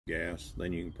gas,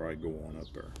 then you can probably go on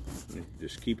up there.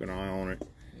 Just keep an eye on it.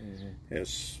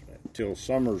 As till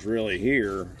summer's really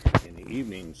here, in the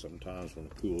evening sometimes when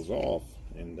it cools off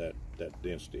and that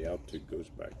density altitude goes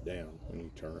back down when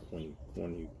you turn it,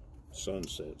 when you sun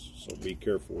sets. So be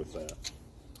careful with that.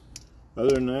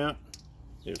 Other than that,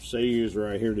 if say you was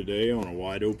right here today on a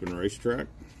wide open racetrack,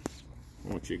 I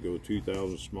want you to go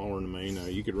 2,000 smaller in the main. Now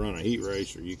you could run a heat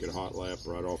race or you could hot lap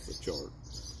right off the chart.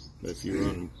 But if you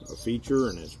run a feature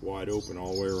and it's wide open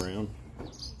all the way around,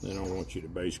 then I want you to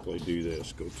basically do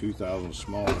this. Go 2,000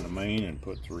 smaller in the main and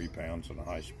put 3 pounds in the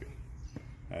high speed.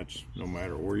 That's no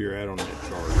matter where you're at on that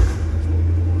chart. That's what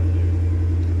you want to do.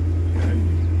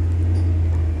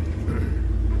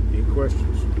 Okay. Any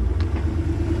questions?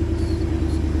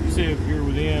 See if you're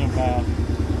within about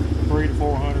 300 to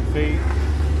 400 feet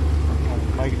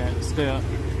of making that step.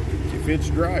 If it's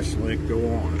dry slick, go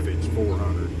on. If it's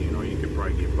 400, you know, you could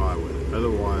probably get by with it.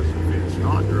 Otherwise, if it's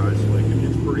not dry slick and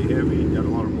it's pretty heavy and got a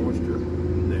lot of moisture,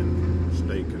 then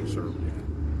stay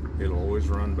conservative. It'll always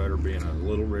run better being a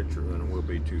little richer than it will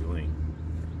be too lean.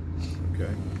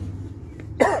 Okay?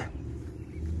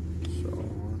 So,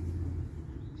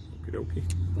 okie dokie.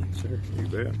 Thanks, sir. You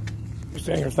bet. Mr.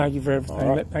 Singer, thank you for everything.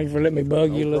 All right. Thank you for letting me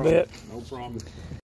bug you a little bit. No problem.